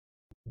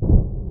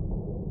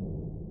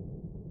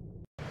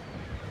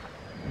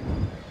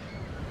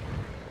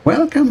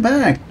Welcome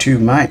back to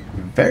my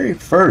very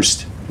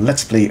first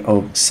Let's Play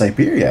of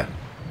Syberia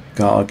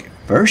GOG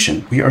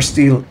version. We are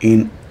still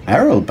in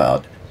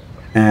Aralbad,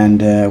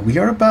 and we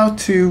are about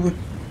to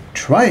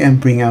try and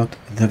bring out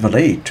the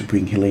valet to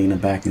bring Helena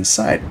back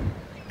inside.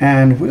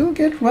 And we'll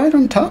get right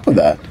on top of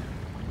that.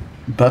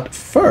 But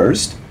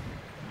first,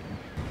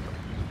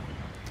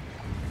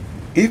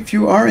 if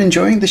you are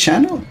enjoying the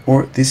channel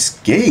or this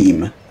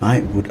game, I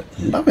would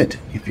love it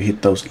if you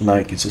hit those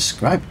like and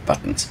subscribe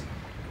buttons.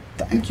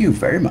 Thank you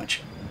very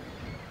much.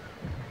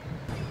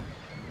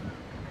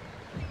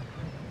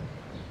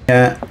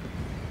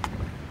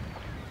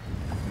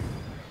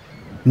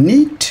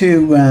 Need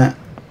to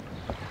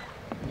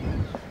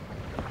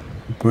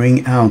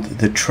bring out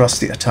the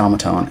trusty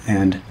automaton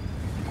and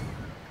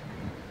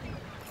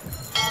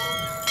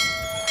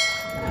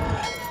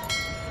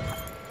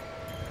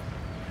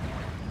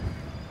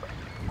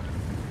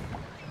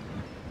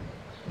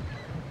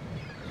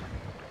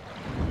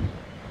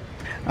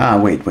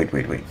wait.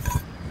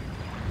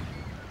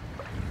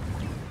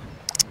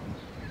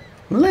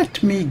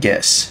 Let me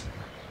guess.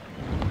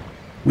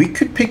 We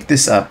could pick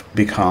this up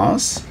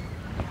because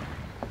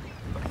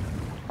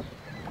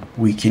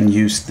we can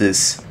use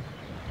this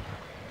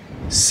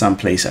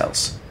someplace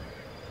else.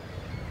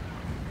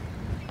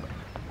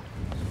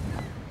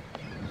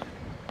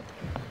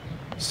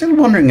 Still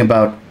wondering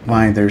about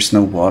why there's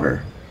no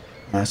water.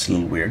 That's a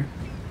little weird.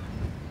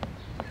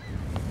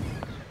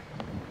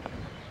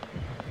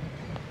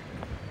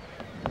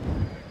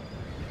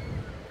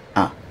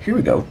 Ah, here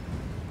we go.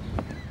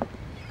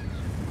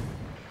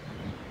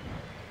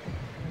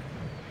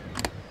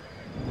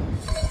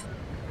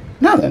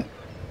 Now then.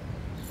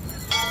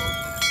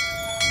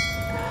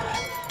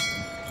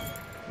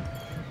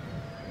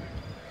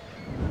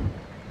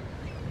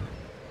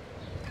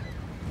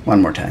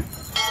 One more time.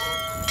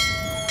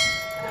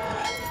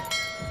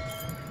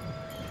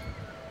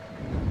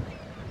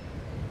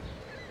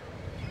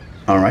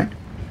 All right.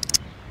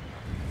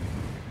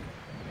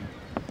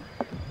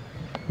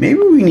 Maybe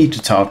we need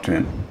to talk to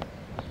him.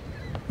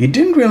 He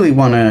didn't really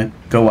want to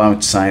go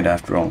outside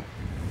after all.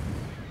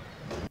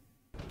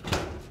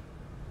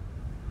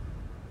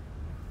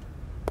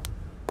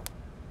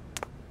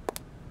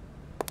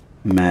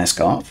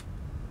 Mask off.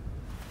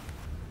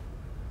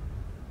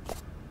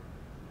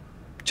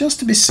 Just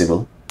to be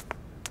civil.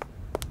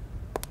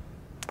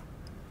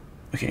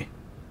 Okay.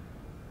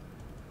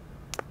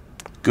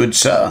 Good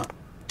sir,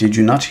 did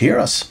you not hear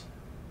us?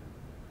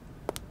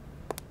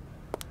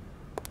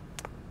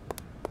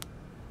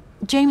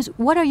 James,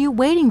 what are you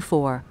waiting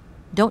for?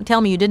 Don't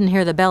tell me you didn't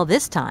hear the bell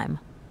this time.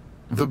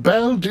 The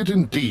bell did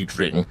indeed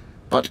ring,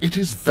 but it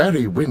is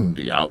very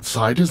windy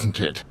outside, isn't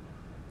it?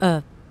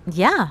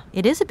 Yeah,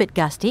 it is a bit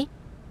gusty.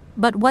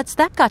 But what's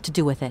that got to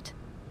do with it?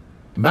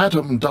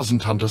 Madam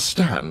doesn't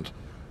understand.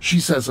 She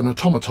says an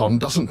automaton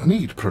doesn't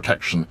need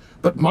protection,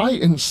 but my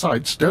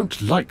insides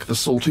don't like the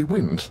salty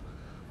wind.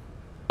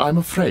 I'm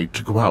afraid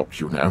to go out,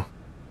 you know.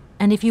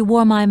 And if you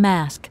wore my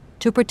mask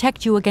to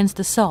protect you against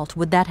the salt,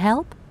 would that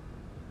help?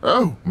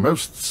 Oh,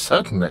 most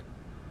certainly.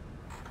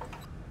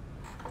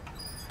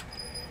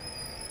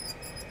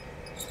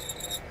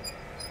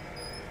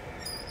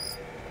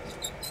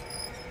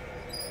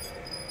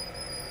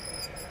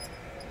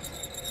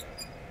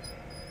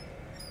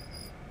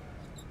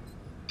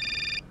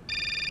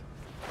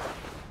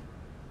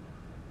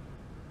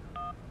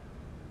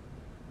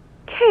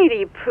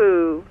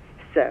 Kaaatie-poos.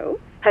 So,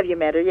 have you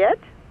met her yet?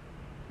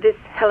 This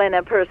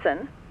Helena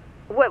person?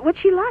 What's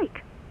she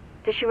like?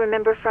 Does she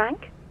remember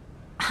Frank?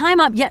 Hi,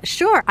 Mom. Yeah,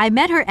 sure. I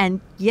met her,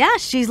 and yeah,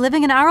 she's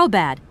living in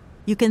Aralbad.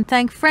 You can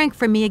thank Frank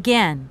for me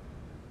again.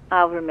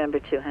 I'll remember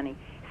too, honey.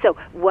 So,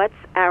 what's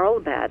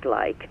Aralbad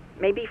like?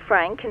 Maybe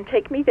Frank can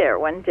take me there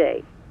one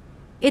day.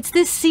 It's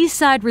this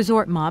seaside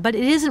resort, Ma, but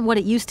it isn't what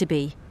it used to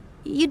be.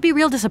 You'd be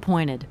real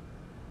disappointed.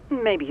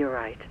 Maybe you're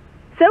right.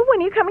 So,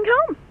 when are you coming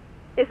home?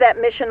 Is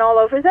that mission all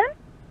over then?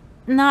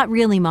 Not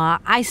really, Ma.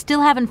 I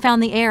still haven't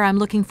found the heir I'm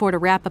looking for to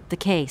wrap up the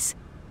case.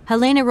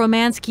 Helena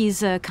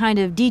Romanski's a kind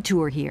of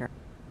detour here.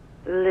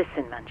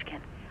 Listen,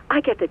 Munchkin, I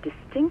get the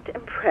distinct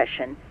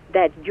impression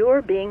that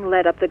you're being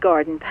led up the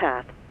garden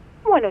path.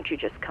 Why don't you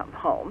just come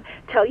home,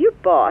 tell your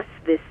boss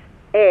this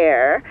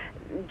heir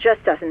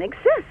just doesn't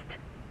exist,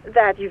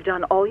 that you've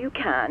done all you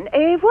can,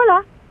 et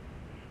voila.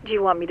 Do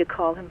you want me to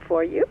call him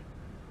for you?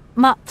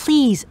 Ma,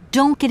 please,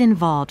 don't get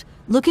involved.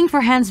 Looking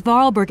for Hans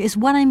Varlberg is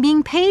what I'm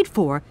being paid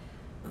for.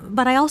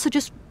 But I also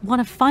just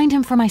want to find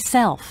him for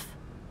myself.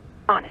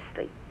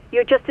 Honestly,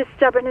 you're just as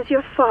stubborn as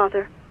your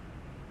father.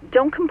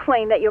 Don't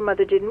complain that your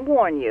mother didn't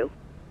warn you.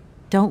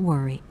 Don't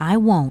worry, I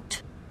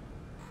won't.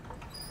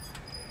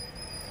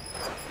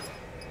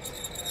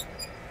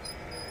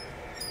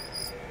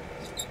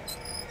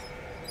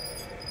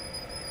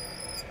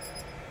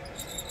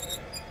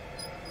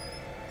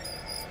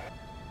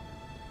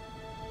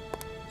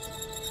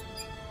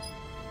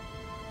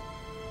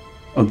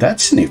 Oh,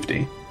 that's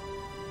nifty.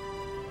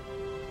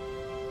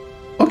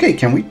 Okay,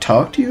 can we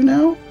talk to you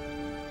now?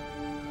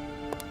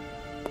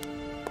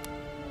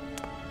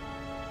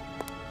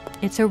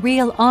 It's a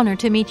real honor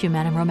to meet you,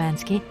 Madame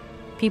Romanski.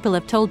 People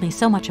have told me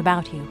so much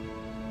about you.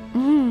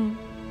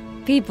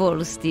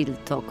 People still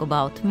talk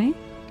about me.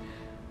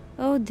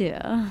 Oh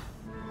dear.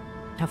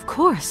 Of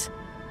course.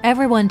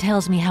 Everyone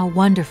tells me how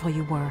wonderful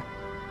you were.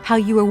 How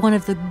you were one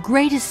of the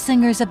greatest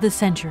singers of the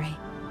century.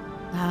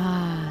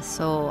 Ah,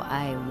 so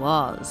I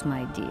was,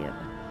 my dear.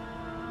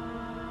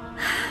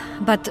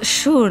 But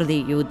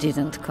surely you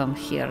didn't come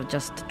here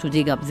just to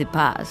dig up the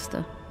past.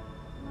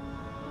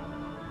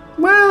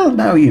 Well,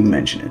 now you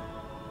mention it.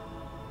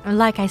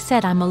 Like I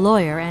said, I'm a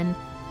lawyer, and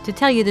to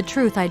tell you the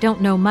truth, I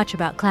don't know much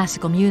about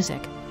classical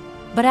music.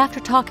 But after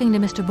talking to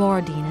Mr.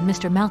 Borodin and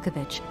Mr.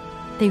 Malkovich,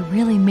 they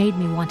really made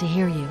me want to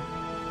hear you.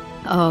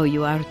 Oh,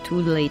 you are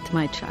too late,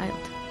 my child.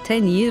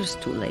 10 years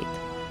too late.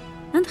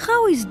 And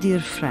how is dear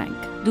Frank?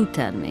 Do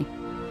tell me.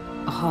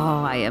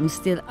 Oh, I am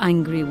still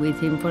angry with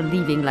him for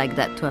leaving like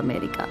that to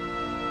America.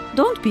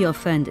 Don't be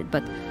offended,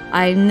 but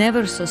I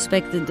never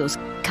suspected those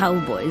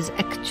cowboys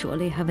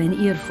actually have an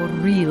ear for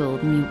real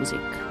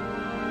music.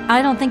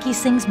 I don't think he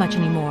sings much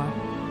anymore.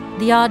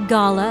 The odd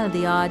gala,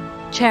 the odd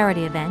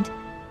charity event.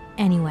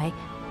 Anyway,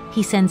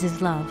 he sends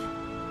his love.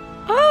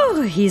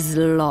 Oh, his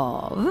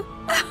love.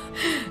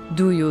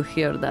 Do you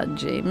hear that,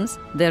 James?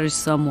 There is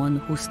someone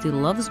who still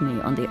loves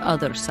me on the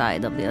other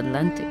side of the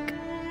Atlantic.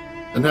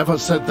 Never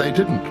said they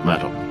didn't,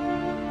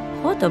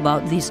 madam. What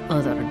about this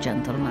other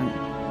gentleman?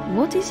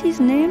 What is his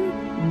name?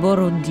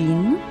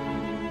 Borodin?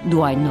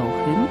 Do I know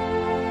him?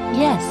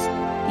 Yes,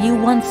 you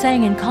once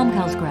sang in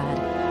Kaaatie-poos.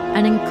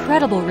 An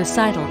incredible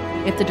recital,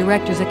 if the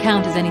director's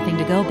account is anything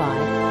to go by.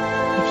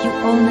 If you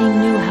only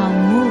knew how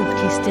moved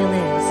he still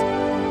is.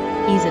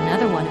 He's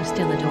another one who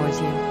still adores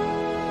you.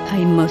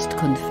 I must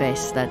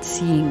confess that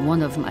seeing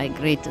one of my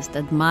greatest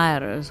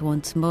admirers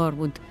once more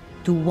would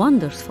do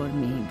wonders for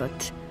me,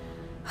 but...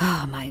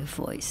 my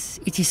voice.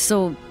 It is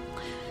so...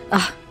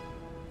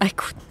 I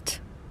couldn't.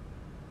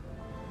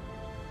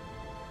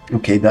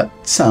 Okay, that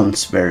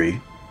sounds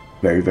very,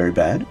 very, very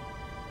bad.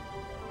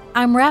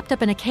 I'm wrapped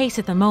up in a case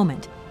at the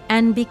moment,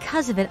 and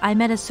because of it I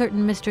met a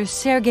certain Mr.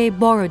 Sergei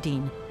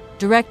Borodin,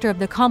 director of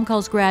the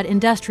Kaaatie-poos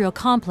Industrial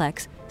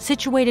Complex,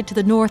 situated to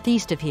the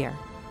northeast of here.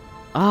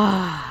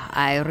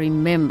 I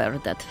remember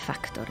that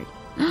factory.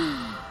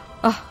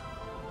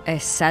 A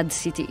sad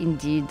city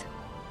indeed.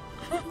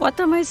 What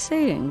am I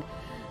saying?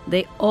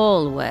 They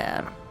all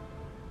were.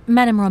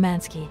 Madame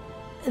Romanski,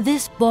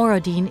 this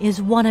Borodin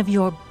is one of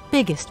your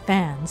biggest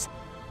fans.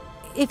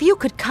 If you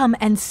could come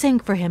and sing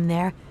for him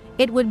there,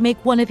 it would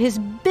make one of his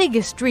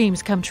biggest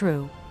dreams come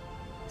true.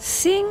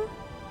 Sing?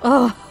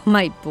 Oh,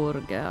 my poor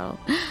girl.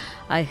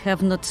 I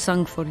have not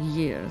sung for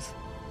years.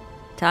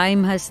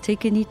 Time has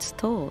taken its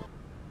toll.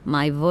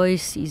 My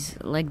voice is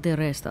like the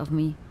rest of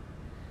me.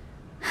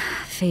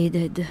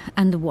 Faded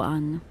and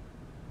wan,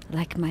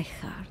 like my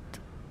heart.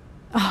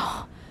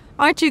 Oh,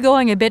 aren't you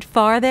going a bit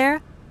far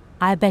there?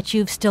 I bet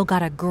you've still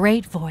got a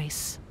great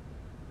voice.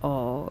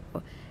 Oh,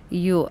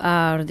 you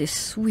are the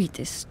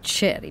sweetest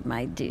cherry,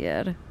 my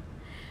dear.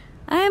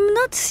 I am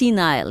not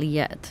senile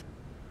yet,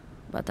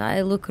 but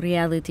I look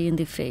reality in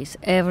the face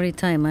every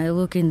time I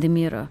look in the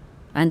mirror,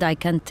 and I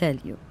can tell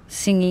you,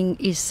 singing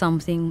is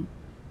something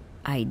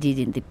I did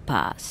in the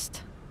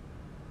past.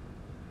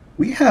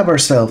 We have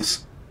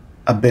ourselves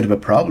a bit of a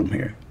problem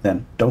here,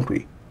 then, don't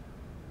we?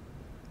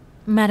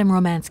 Madame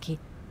Romanski,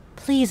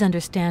 please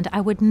understand I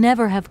would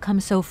never have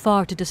come so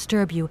far to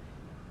disturb you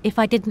if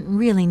I didn't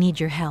really need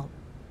your help.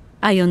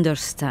 I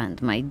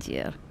understand, my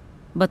dear,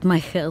 but my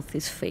health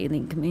is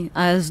failing me,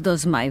 as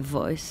does my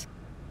voice.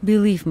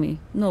 Believe me,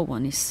 no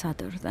one is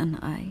sadder than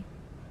I.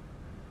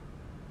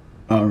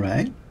 All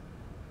right.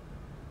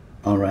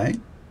 All right.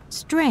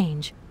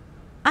 Strange.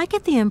 I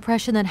get the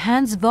impression that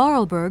Hans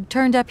Vorarlberg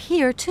turned up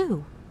here,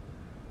 too.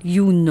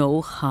 You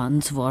know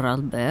Hans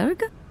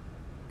Vorarlberg?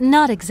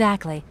 Not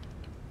exactly.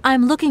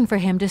 I'm looking for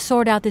him to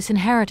sort out this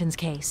inheritance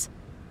case.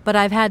 But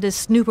I've had to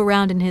snoop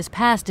around in his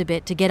past a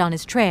bit to get on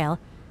his trail,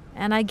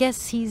 and I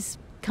guess he's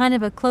kind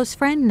of a close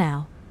friend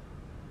now.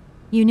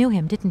 You knew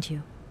him, didn't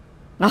you?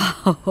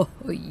 Oh,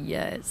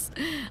 yes.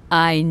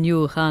 I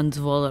knew Hans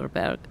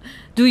Vorarlberg.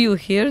 Do you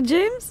hear,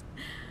 James?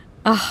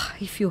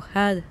 If you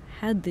had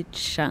the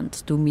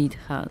chance to meet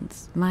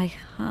Hans. My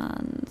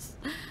Hans.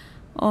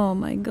 Oh,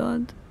 my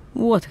God.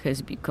 What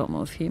has become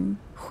of him?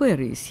 Where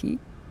is he?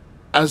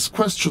 As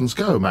questions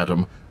go,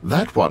 madam,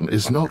 that one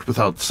is not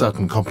without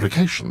certain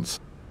complications.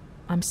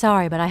 I'm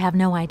sorry, but I have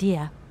no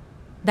idea.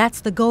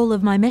 That's the goal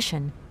of my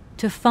mission,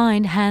 to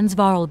find Hans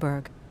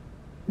Vorarlberg.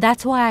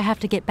 That's why I have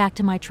to get back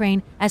to my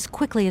train as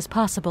quickly as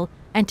possible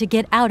and to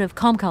get out of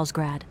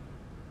Kaaatie-poos.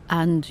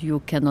 And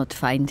you cannot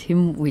find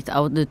him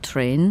without the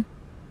train?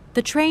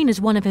 The train is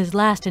one of his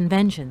last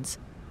inventions.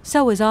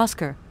 So is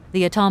Oscar,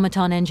 the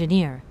automaton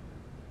engineer.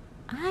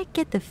 I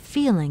get the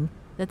feeling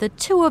that the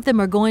two of them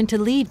are going to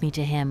lead me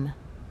to him.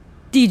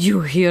 Did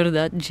you hear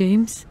that,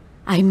 James?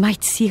 I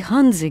might see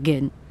Hans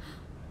again.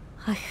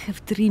 I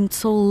have dreamed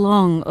so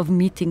long of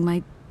meeting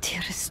my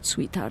dearest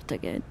sweetheart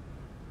again.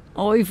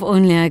 Oh, if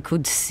only I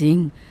could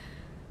sing.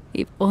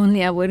 If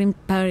only I were in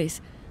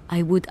Paris.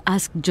 I would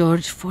ask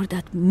George for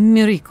that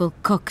miracle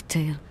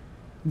cocktail.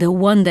 The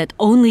one that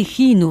only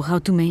he knew how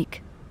to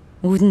make.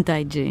 Wouldn't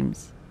I,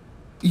 James?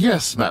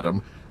 Yes,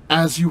 madam.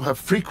 As you have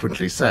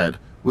frequently said,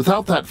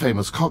 without that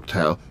famous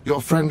cocktail,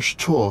 your French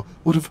tour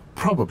would have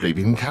probably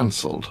been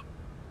cancelled.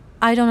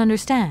 I don't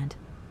understand.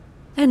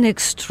 An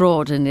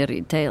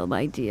extraordinary tale,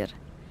 my dear.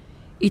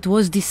 It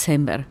was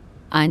December,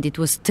 and it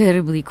was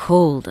terribly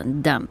cold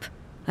and damp.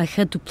 I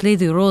had to play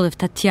the role of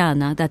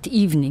Tatiana that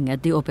evening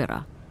at the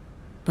opera.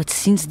 But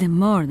since the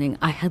morning,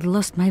 I had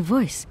lost my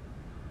voice.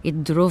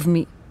 It drove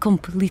me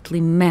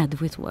completely mad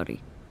with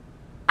worry.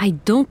 I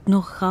don't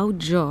know how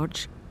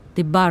George,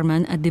 the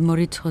barman at the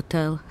Moritz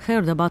Hotel,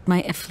 heard about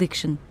my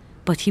affliction,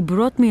 but he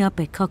brought me up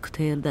a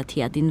cocktail that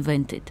he had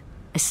invented.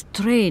 A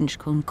strange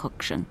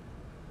concoction.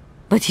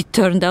 But it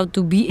turned out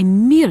to be a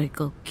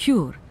miracle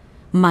cure.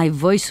 My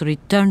voice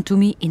returned to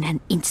me in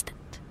an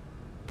instant.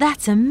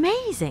 That's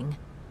amazing.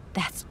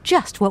 That's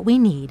just what we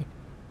need.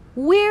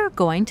 We're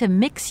going to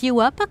mix you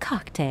up a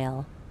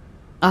cocktail.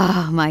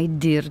 Ah, my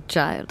dear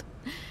child.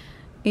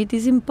 It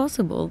is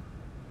impossible.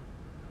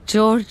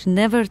 George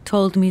never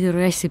told me the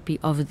recipe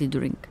of the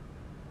drink.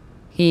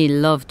 He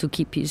loved to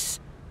keep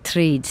his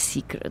trade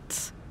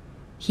secrets.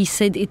 He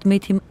said it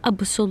made him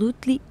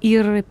absolutely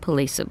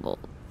irreplaceable.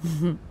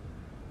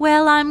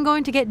 Well, I'm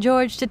going to get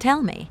George to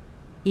tell me.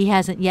 He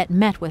hasn't yet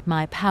met with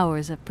my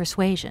powers of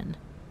persuasion.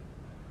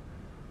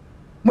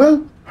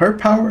 Well, her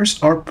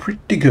powers are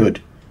pretty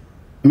good.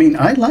 I mean,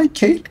 I like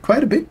Kate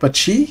quite a bit, but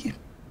she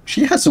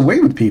has a way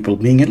with people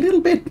being a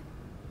little bit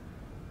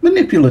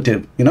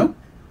manipulative, you know?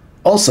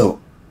 Also,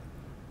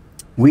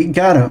 we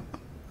got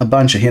a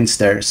bunch of hints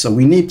there, so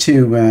we need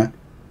to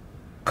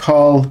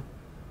call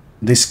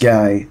this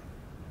guy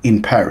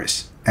in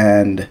Paris,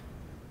 and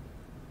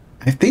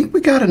I think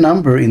we got a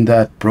number in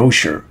that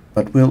brochure,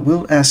 but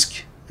we'll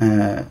ask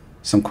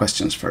some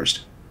questions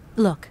first.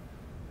 Look,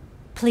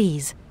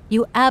 please,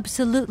 you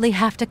absolutely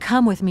have to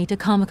come with me to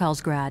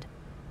Karlsgrad.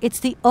 It's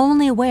the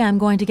only way I'm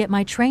going to get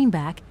my train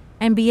back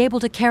and be able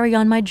to carry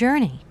on my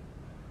journey.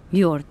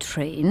 Your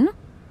train?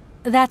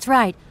 That's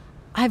right.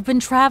 I've been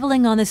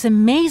traveling on this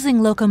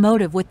amazing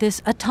locomotive with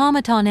this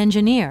automaton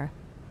engineer.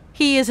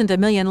 He isn't a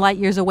million light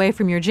years away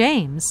from your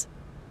James.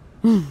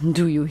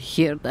 Do you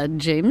hear that,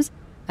 James?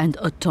 And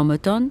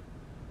automaton?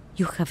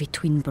 You have a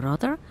twin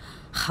brother?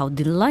 How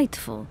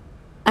delightful.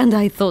 And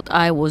I thought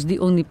I was the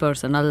only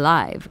person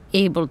alive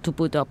able to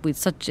put up with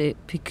such a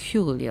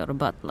peculiar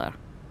butler.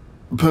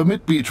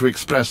 Permit me to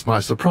express my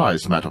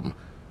surprise, madam.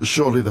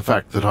 Surely the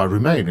fact that I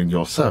remain in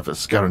your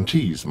service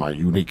guarantees my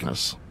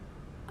uniqueness.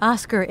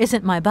 Oscar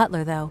isn't my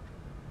butler, though.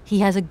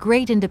 He has a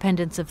great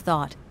independence of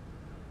thought.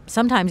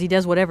 Sometimes he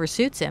does whatever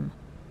suits him.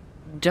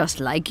 Just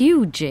like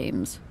you,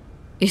 James.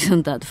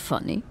 Isn't that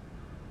funny?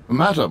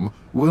 Madam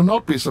will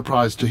not be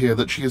surprised to hear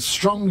that she is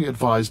strongly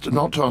advised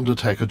not to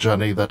undertake a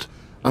journey that,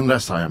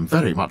 unless I am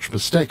very much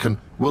mistaken,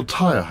 will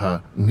tire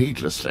her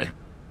needlessly.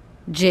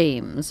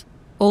 James,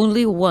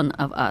 only one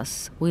of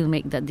us will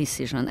make that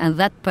decision, and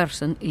that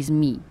person is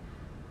me.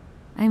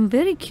 I'm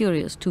very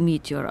curious to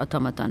meet your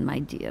automaton, my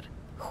dear.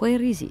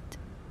 Where is it?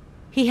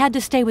 He had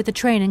to stay with the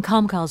train in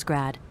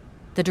Karlsgrad.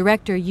 The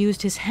director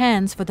used his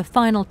hands for the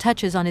final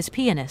touches on his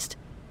pianist.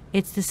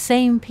 It's the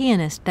same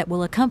pianist that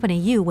will accompany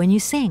you when you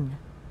sing.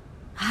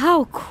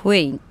 How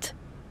quaint!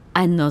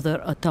 Another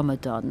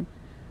automaton.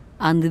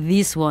 And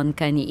this one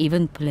can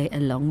even play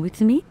along with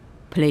me?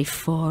 Play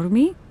for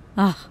me?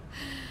 Ah,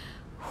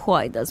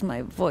 why does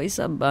my voice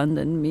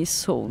abandon me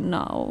so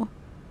now?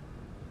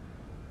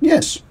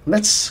 Yes,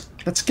 let's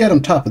get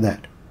on top of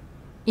that.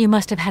 You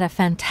must have had a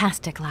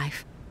fantastic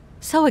life.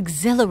 So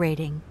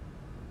exhilarating.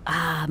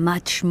 Ah,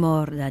 much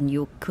more than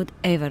you could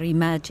ever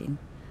imagine.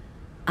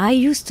 I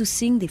used to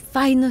sing the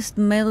finest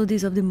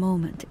melodies of the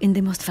moment in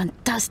the most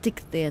fantastic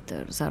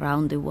theaters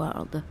around the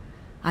world.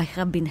 I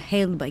have been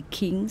hailed by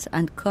kings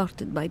and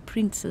courted by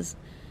princes.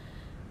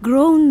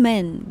 Grown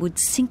men would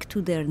sink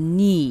to their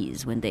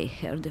knees when they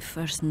heard the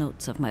first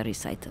notes of my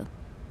recital.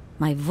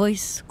 My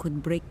voice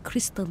could break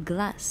crystal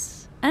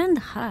glass and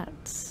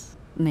hearts,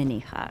 many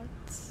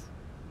hearts.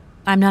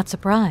 I'm not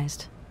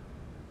surprised.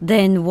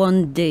 Then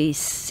one day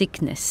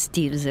sickness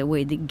steals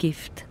away the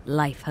gift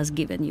life has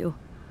given you.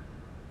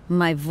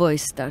 My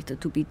voice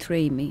started to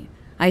betray me.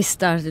 I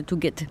started to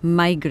get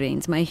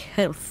migraines. My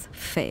health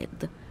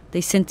failed.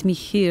 They sent me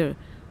here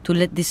to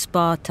let the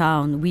spa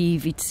town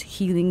weave its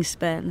healing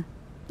spell.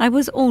 I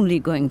was only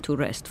going to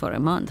rest for a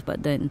month,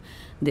 but then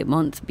the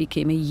month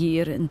became a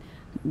year and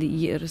the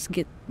years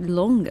get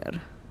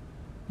longer.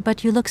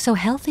 But you look so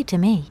healthy to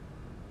me.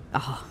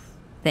 Oh,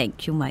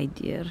 thank you, my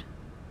dear.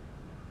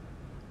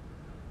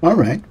 All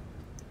right.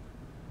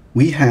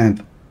 We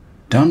have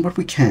done what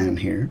we can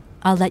here.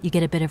 I'll let you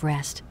get a bit of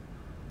rest.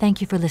 Thank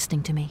you for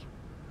listening to me.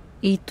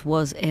 It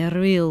was a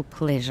real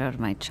pleasure,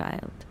 my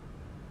child.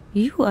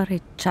 You are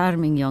a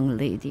charming young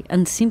lady,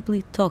 and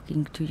simply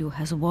talking to you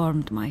has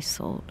warmed my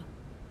soul.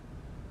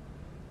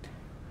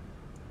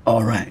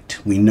 All right,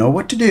 we know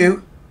what to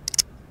do.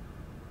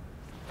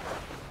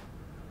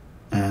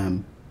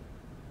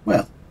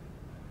 Well,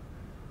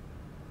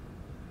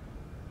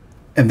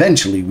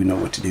 eventually we know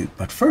what to do.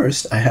 But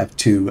first I have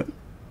to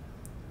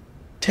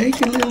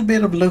take a little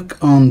bit of look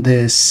on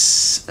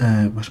this,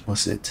 what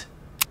was it?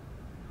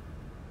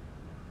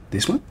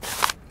 This one?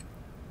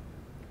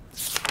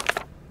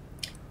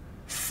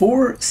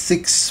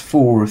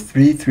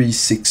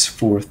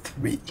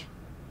 464-33643.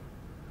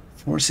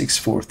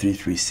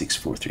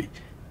 464-33643.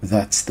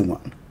 That's the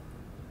one.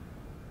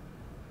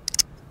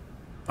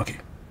 Okay.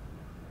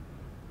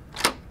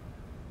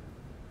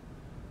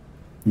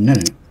 No.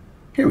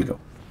 Here we go.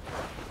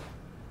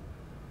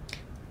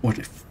 What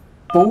if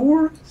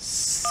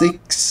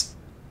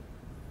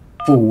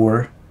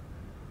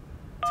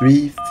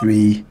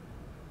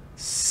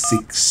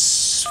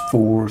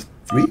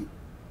 464-33643?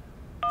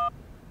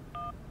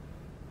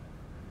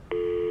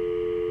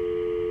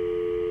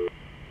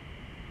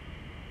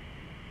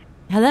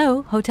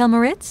 Hello, Hotel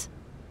Moritz?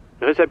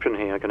 Reception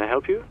here. Can I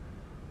help you?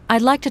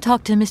 I'd like to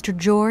talk to Mr.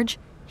 George.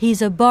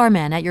 He's a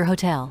barman at your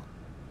hotel.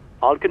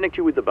 I'll connect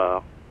you with the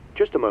bar.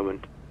 Just a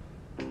moment.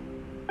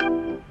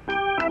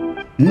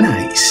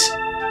 Nice.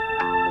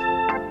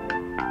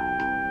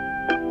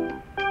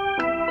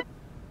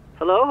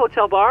 Hello,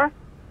 hotel bar?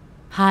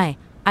 Hi,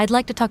 I'd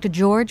like to talk to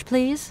George,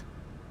 please.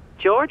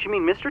 George? You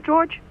mean Mr.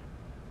 George?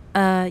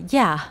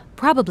 Yeah,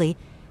 probably.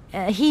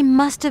 He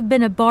must have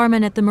been a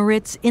barman at the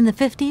Moritz in the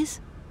 50s.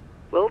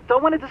 Well,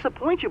 don't want to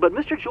disappoint you, but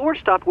Mr.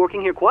 George stopped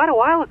working here quite a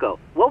while ago.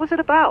 What was it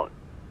about?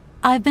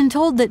 I've been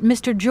told that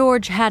Mr.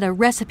 George had a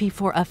recipe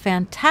for a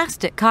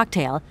fantastic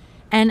cocktail,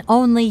 and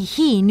only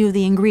he knew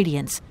the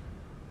ingredients.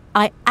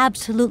 I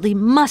absolutely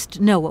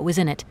must know what was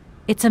in it.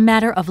 It's a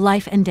matter of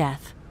life and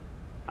death.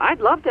 I'd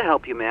love to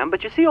help you, ma'am,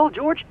 but you see, old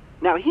George,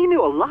 now he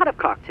knew a lot of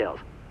cocktails.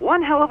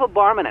 One hell of a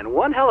barman and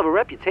one hell of a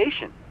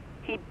reputation.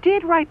 He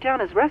did write down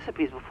his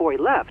recipes before he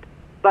left.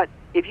 But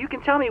if you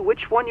can tell me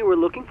which one you were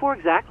looking for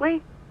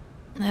exactly?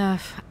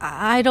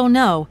 I don't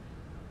know.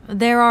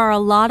 There are a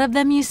lot of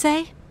them, you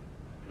say?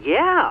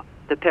 Yeah.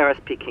 The Paris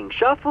Peking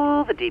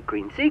Shuffle, the Deep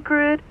Green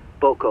Secret,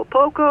 Boko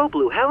Poco,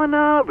 Blue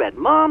Helena, Red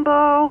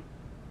Mambo.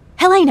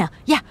 Helena!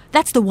 Yeah,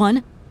 that's the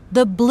one.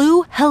 The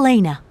Blue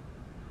Helena.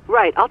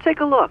 Right, I'll take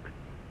a look.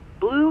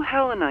 Blue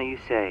Helena, you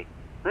say?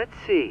 Let's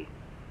see.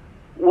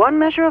 1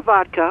 measure of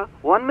vodka,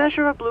 1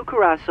 measure of blue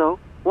curacao,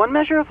 1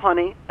 measure of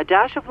honey, a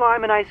dash of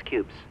lime and ice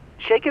cubes.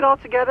 Shake it all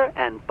together,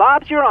 and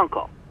Bob's your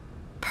uncle.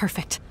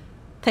 Perfect.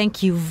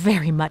 Thank you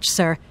very much,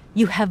 sir.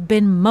 You have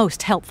been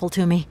most helpful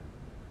to me.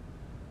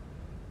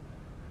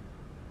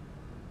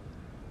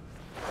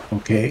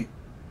 Okay.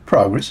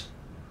 Progress.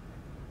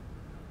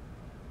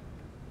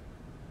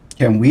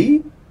 Can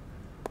we?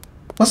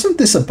 Wasn't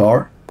this a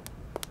bar?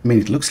 I mean,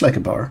 it looks like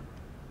a bar.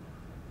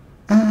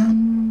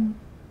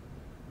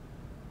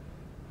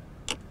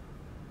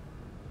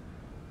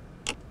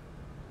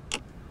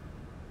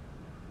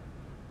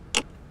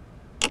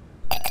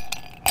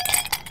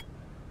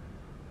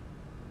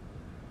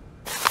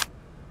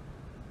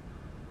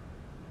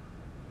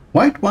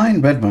 White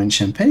wine, red wine,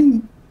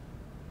 champagne,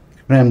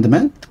 crème de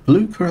menthe,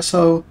 blue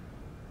curacao,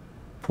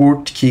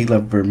 port, tequila,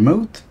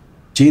 vermouth,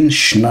 gin,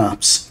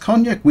 schnapps,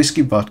 cognac,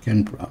 whiskey, vodka,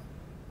 and rum.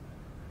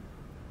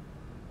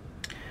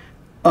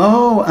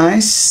 Oh, I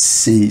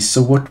see.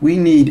 So what we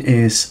need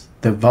is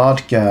the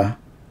vodka.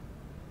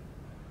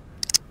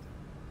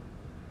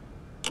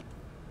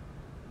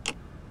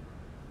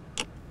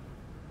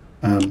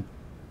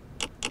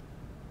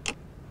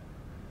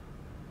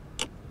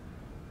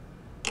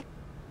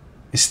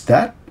 Is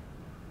that?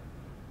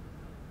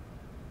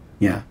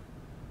 Yeah.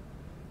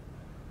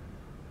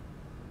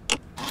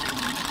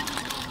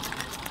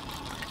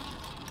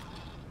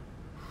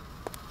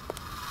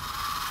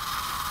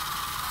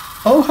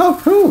 Oh, how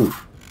cool!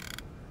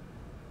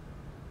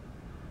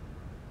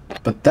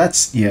 But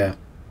that's, yeah.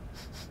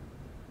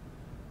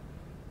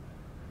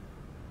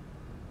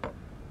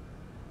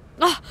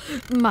 Oh,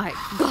 my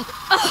God!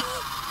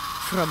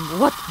 From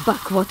what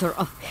backwater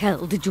of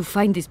hell did you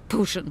find this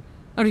potion?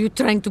 Are you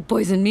trying to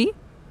poison me?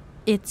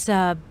 It's,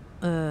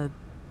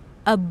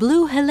 a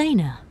Blue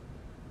Helena.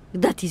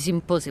 That is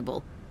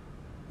impossible.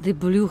 The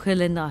Blue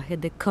Helena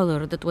had a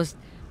color that was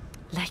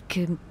like,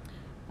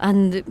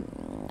 and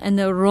an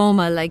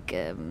aroma like,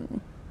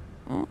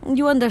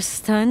 you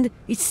understand?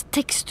 Its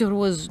texture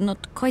was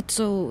not quite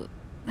so...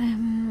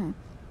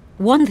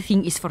 One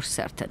thing is for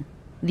certain.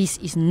 This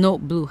is no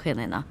Blue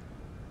Helena.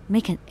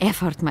 Make an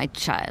effort, my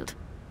child.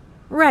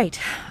 Right.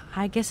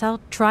 I guess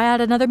I'll try out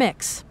another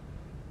mix.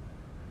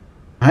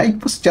 I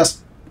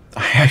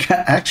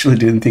actually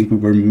didn't think we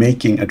were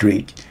making a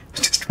drink. I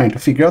was just trying to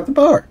figure out the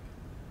bar.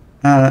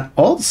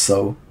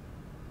 Also,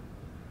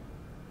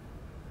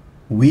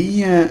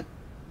 we...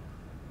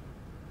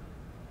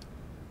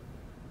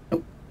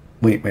 Oh,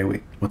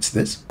 wait. What's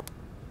this?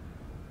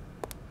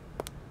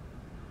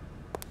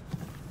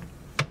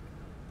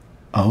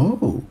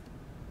 Oh.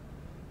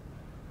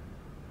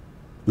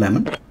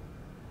 Lemon.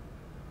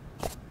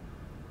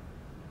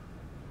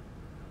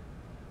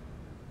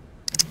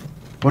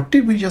 What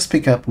did we just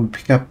pick up? We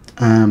picked up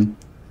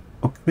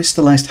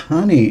crystallized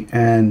honey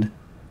and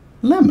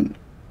lemon.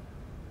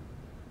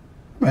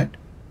 Right.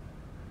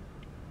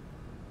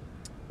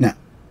 Now,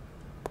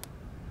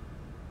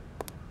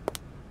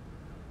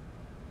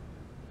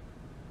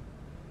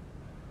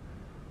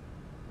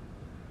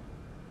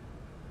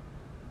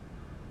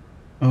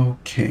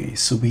 Okay,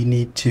 so we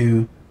need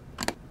to...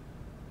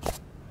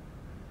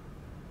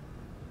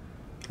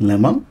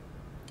 Lemon.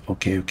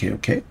 Okay, okay,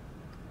 okay.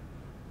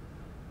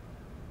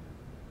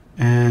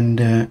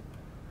 And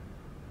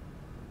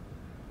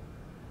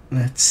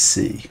let's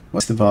see.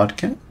 What's the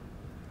vodka?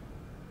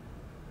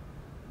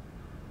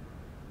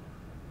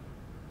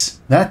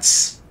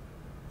 That's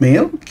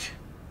milk,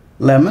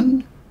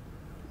 lemon.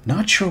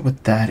 Not sure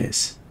what that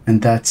is.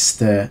 And that's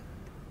the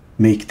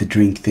make the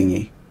drink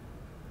thingy.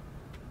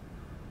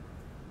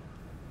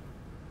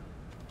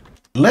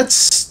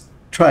 Let's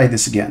try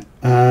this again.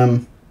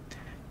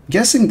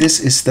 Guessing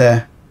this is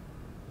the...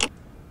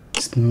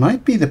 This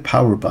might be the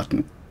power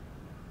button.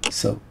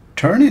 So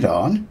turn it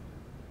on.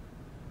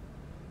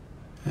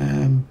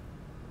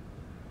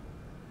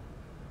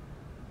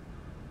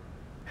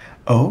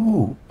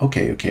 Oh,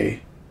 okay,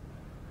 okay.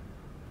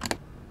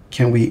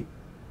 Can we...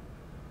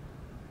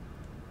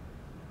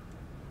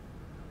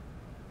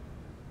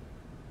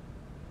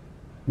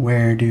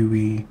 Where do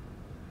we...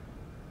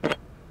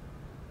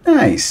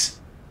 Nice.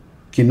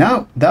 Okay,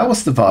 now that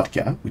was the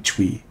vodka, which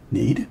we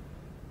need.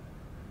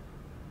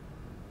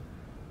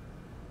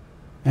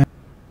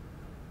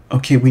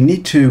 Okay, we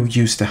need to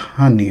use the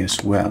honey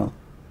as well.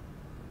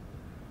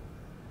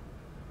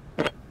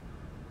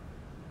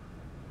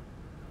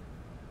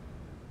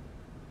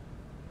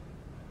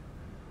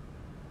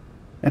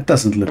 That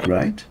doesn't look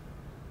right.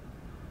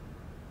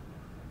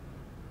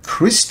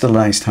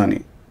 Crystallized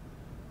honey.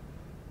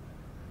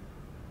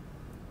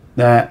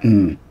 That's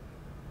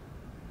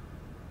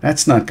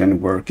not going to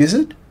work, is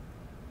it?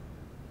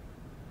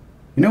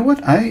 You know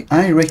what?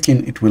 I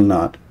reckon it will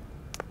not.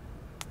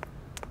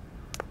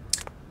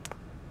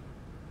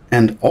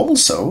 And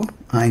also,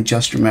 I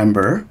just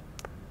remember...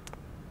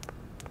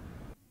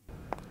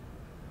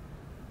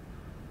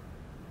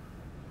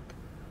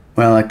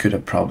 Well, I could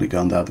have probably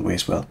gone the other way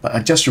as well. But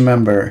I just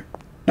remember...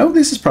 No,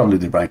 this is probably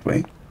the right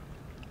way.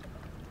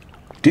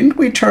 Didn't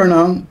we turn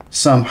on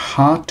some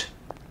hot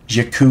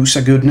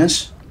Yakuza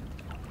goodness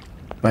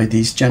by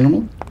these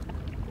gentlemen?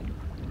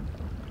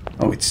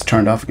 Oh, it's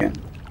turned off again.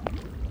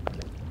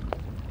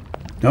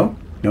 No,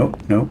 no,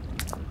 no.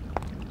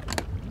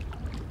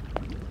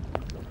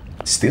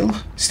 Still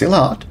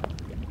hot.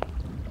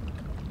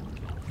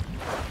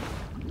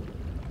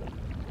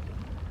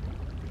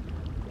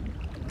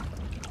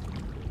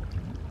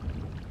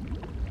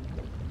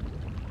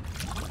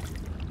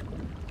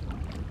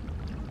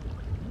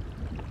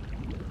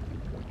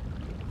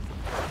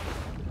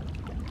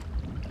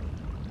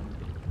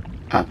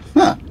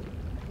 Aha!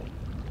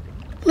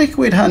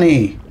 Liquid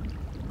honey!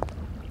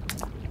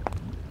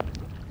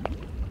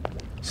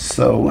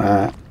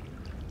 So,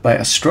 by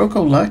a stroke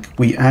of luck,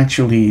 we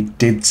actually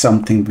did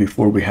something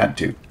before we had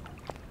to.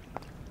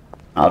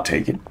 I'll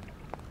take it.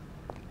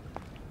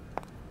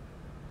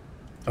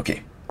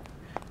 Okay.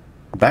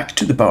 Back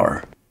to the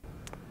bar.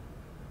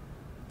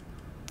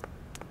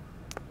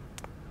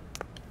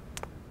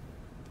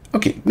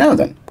 Okay, now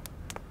then.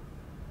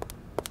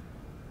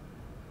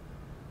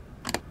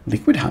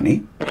 Liquid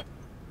honey.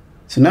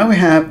 So now we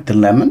have the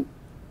lemon,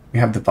 we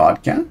have the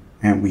vodka,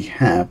 and we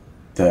have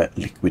the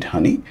liquid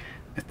honey.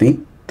 I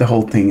think the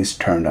whole thing is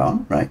turned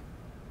on, right?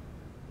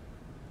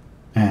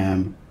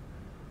 Are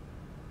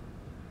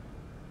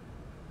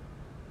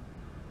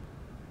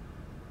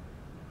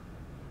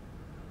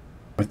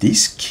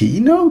these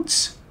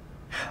keynotes?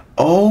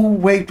 Oh,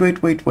 wait.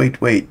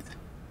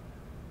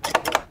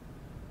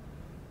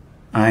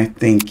 I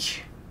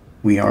think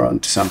we are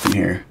onto something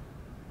here.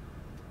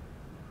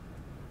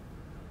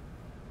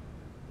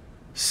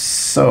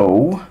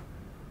 So,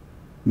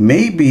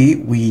 maybe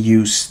we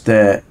use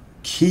the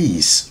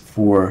keys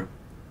for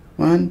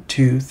 1,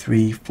 2,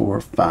 3,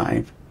 4,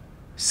 5,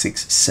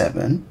 6,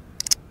 7.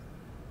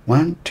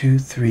 1, 2,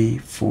 3,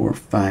 4,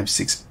 5,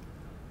 6.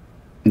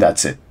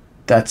 That's it.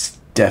 That's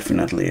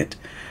definitely it.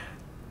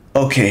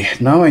 Okay,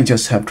 now I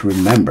just have to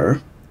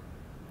remember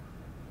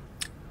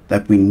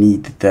that we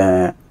need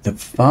the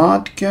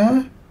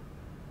vodka.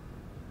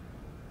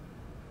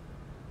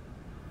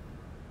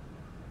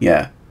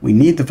 Yeah, we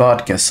need the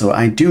vodka, so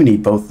I do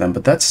need both of them,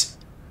 but that's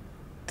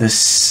the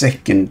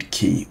second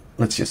key.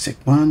 Let's just say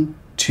 1,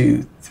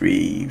 2,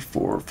 3,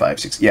 4, 5,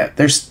 6. Yeah,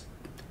 there's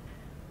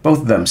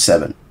both of them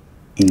 7,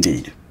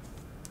 indeed.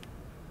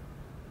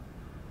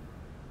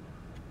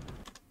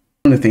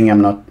 Only thing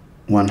I'm not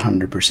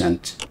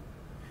 100%.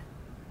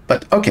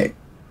 But okay,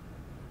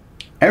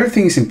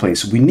 everything is in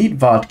place. We need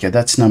vodka.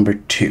 That's number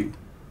 2,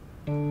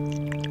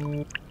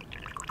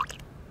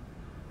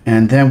 and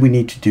then we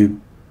need to do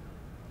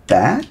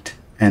that.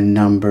 And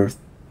number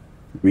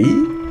 3,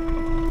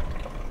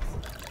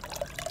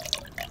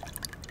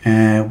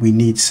 we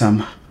need some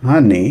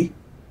honey.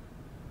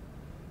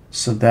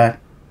 So that...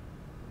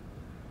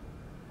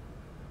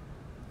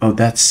 Oh,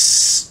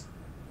 that's...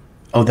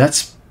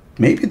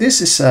 Maybe this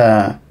is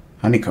a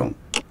honeycomb.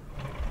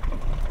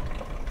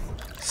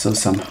 So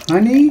some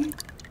honey.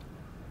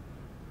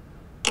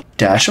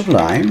 Dash of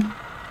lime.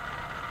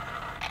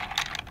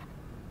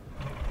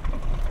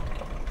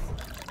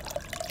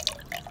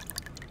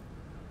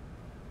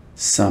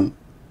 Some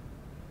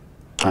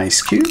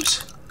ice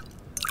cubes.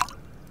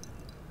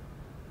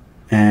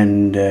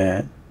 And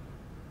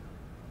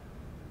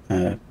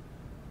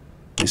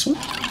this one.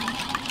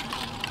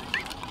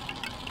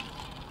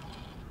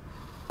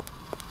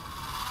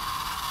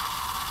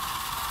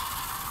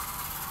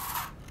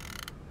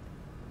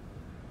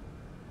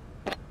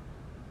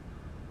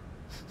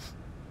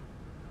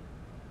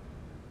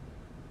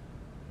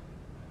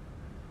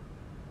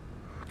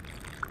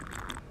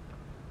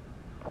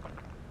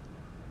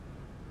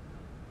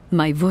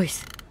 My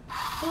voice.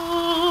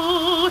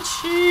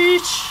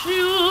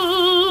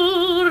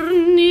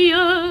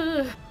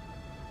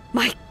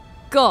 My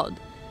God,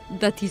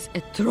 that is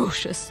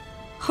atrocious,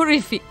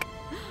 horrific.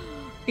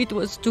 It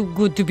was too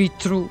good to be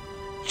true.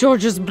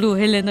 George's blue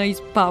Helena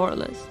is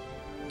powerless,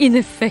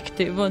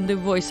 ineffective on the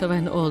voice of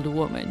an old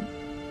woman.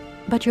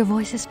 But your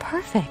voice is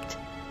perfect.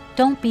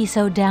 Don't be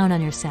so down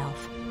on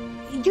yourself.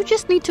 You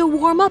just need to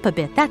warm up a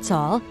bit, that's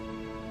all.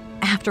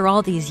 After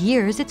all these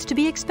years, it's to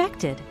be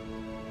expected.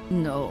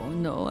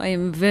 No, I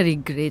am very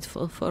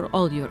grateful for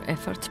all your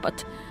efforts,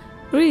 but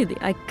really,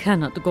 I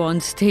cannot go on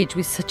stage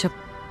with such a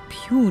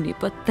puny,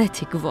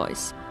 pathetic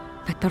voice.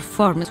 My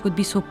performance would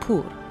be so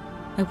poor.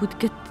 I would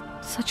get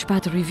such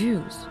bad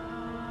reviews.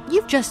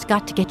 You've just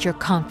got to get your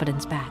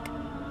confidence back.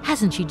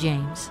 Hasn't she,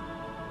 James?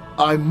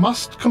 I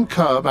must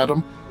concur,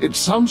 madam. It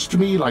sounds to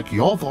me like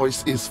your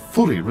voice is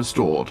fully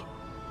restored.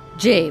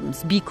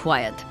 James, be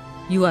quiet.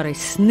 You are a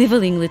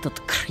sniveling little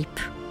creep.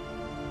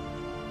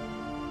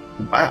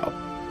 Wow.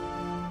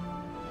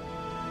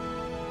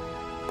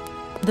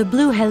 The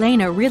blue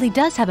Helena really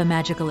does have a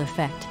magical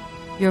effect.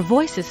 Your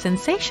voice is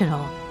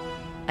sensational.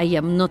 I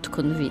am not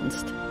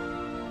convinced.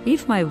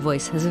 If my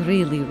voice has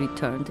really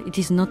returned, it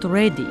is not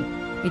ready.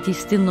 It is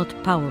still not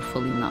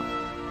powerful enough.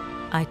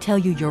 I tell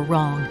you, you're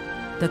wrong.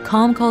 The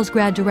Calls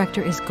grad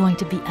director is going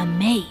to be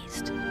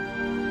amazed.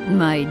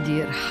 My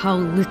dear, how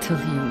little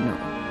you know.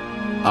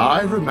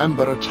 I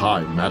remember a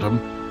time, madam,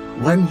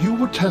 when you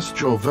would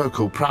test your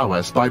vocal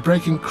prowess by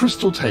breaking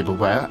crystal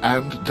tableware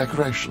and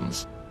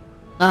decorations.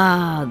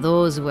 Ah,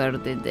 those were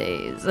the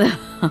days.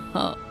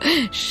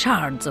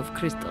 Shards of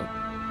crystal.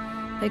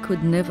 I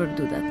could never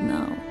do that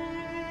now.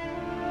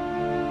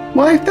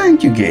 Why,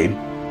 thank you, game.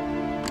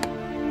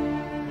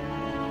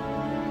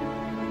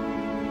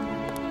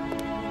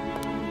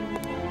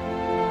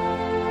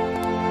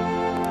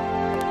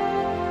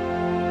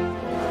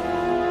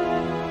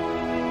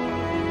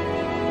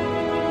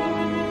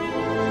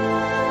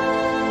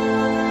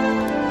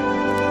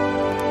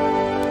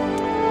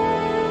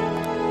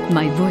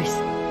 My voice.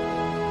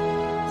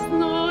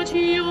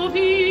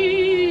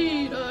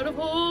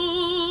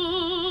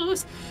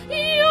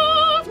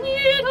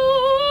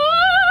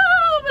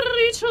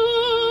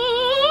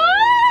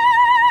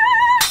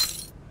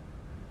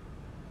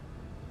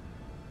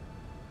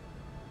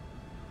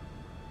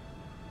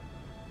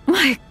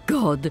 My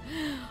God,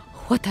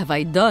 what have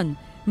I done?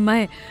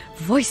 My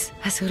voice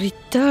has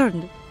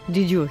returned.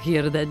 Did you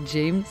hear that,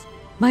 James?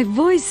 My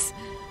voice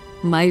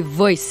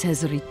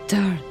has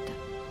returned.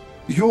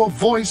 Your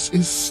voice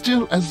is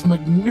still as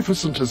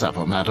magnificent as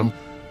ever, madam.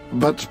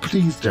 But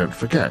please don't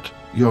forget,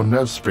 you're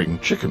no spring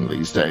chicken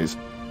these days.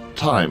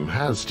 Time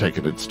has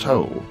taken its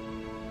toll.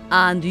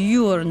 And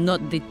you're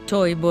not the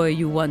toy boy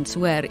you once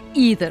were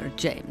either,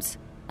 James.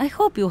 I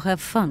hope you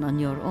have fun on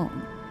your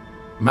own.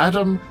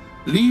 Madam,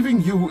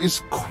 leaving you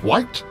is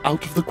quite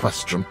out of the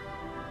question.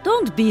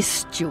 Don't be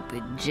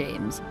stupid,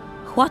 James.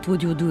 What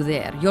would you do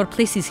there? Your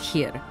place is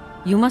here.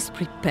 You must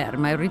prepare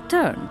my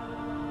return.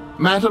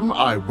 Madam,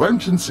 I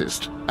won't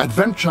insist.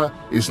 Adventure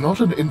is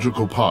not an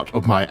integral part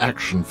of my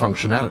action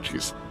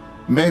functionalities.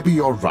 Maybe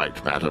you're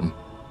right, madam.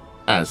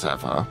 As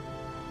ever.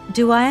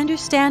 Do I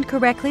understand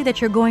correctly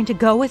that you're going to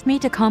go with me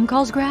to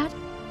Calls grad?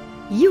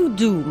 You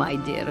do, my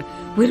dear.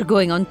 We're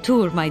going on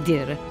tour, my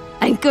dear.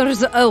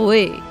 Anchors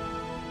away.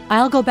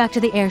 I'll go back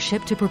to the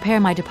airship to prepare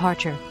my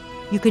departure.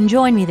 You can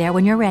join me there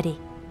when you're ready.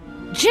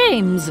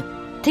 James!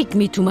 Take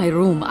me to my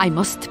room. I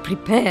must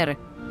prepare.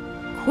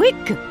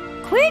 Quick!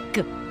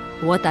 Quick!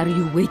 What are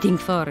you waiting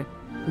for?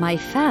 My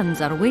fans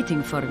are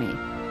waiting for me.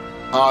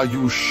 Are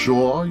you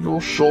sure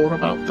you're sure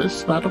about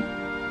this, madam?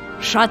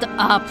 Shut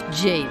up,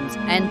 James,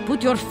 and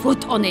put your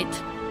foot on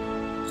it.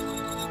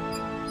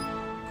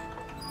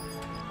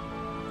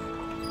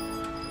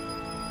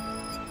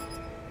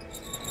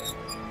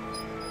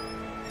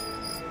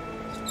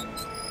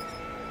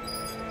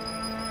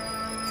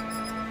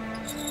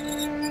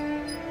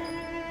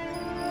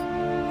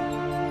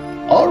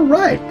 All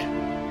right.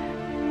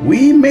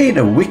 We made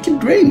a wicked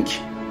drink,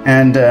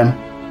 and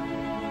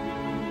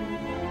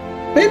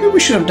maybe we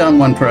should have done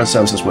one for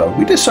ourselves as well.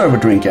 We deserve a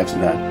drink after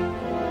that.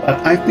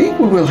 But I think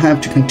we will have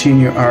to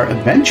continue our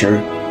adventure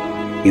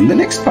in the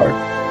next part.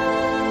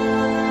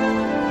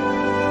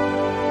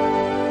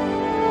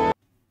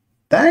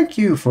 Thank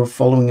you for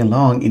following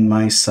along in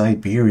my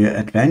Syberia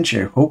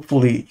adventure.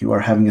 Hopefully you are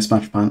having as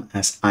much fun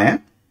as I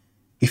am.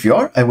 If you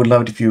are, I would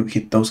love it if you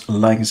hit those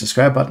like and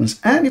subscribe buttons,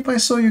 and if I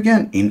saw you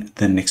again in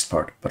the next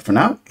part. But for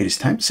now, it is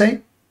time to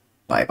say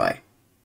bye-bye.